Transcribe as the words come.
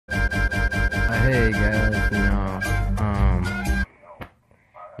Hey guys,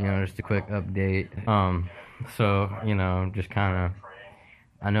 just a quick update. Just kind of,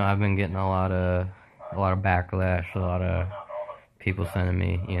 I know I've been getting a lot of backlash, a lot of people sending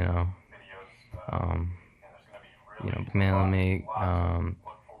me, mailing me,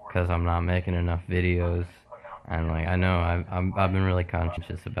 because I'm not making enough videos, and like I know I've been really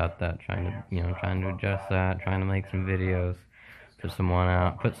conscious about that, trying to adjust that, trying to make some videos, put some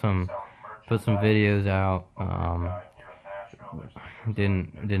videos out.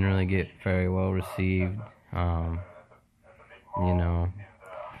 Didn't really get very well received. You know,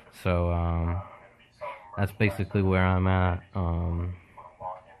 so that's basically where I'm at.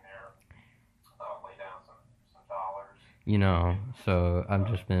 So I've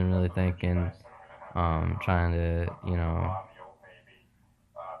just been really thinking, trying to,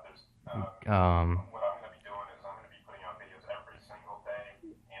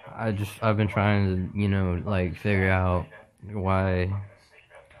 I've been trying to, like, figure out why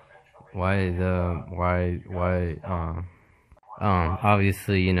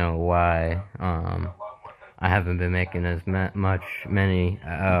obviously, why, I haven't been making as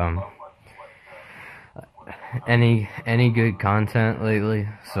any good content lately.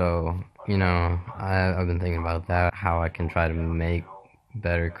 So, I've been thinking about that, how I can try to make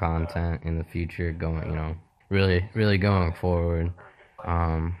better content in the future, really going forward.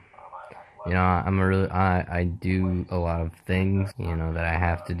 I do a lot of things, that I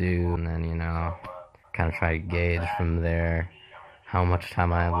have to do, and then, kind of try to gauge from there how much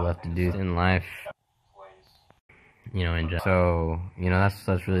time I have left to do in life, in general. So,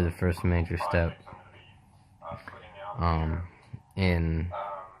 that's really the first major step, I'm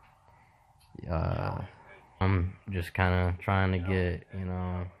just kind of trying to get,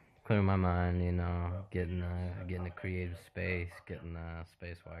 clear my mind, getting a creative space, getting a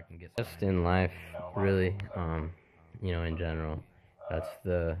space where I can get just in life, really, in general. That's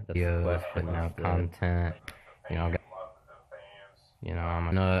the videos, putting out content, I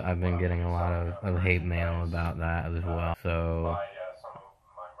know I've been getting a lot of hate mail about that as well. So,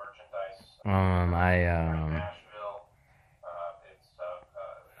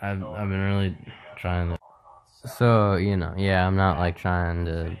 I've been really trying to. So, yeah, I'm not like trying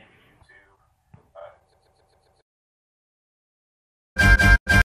to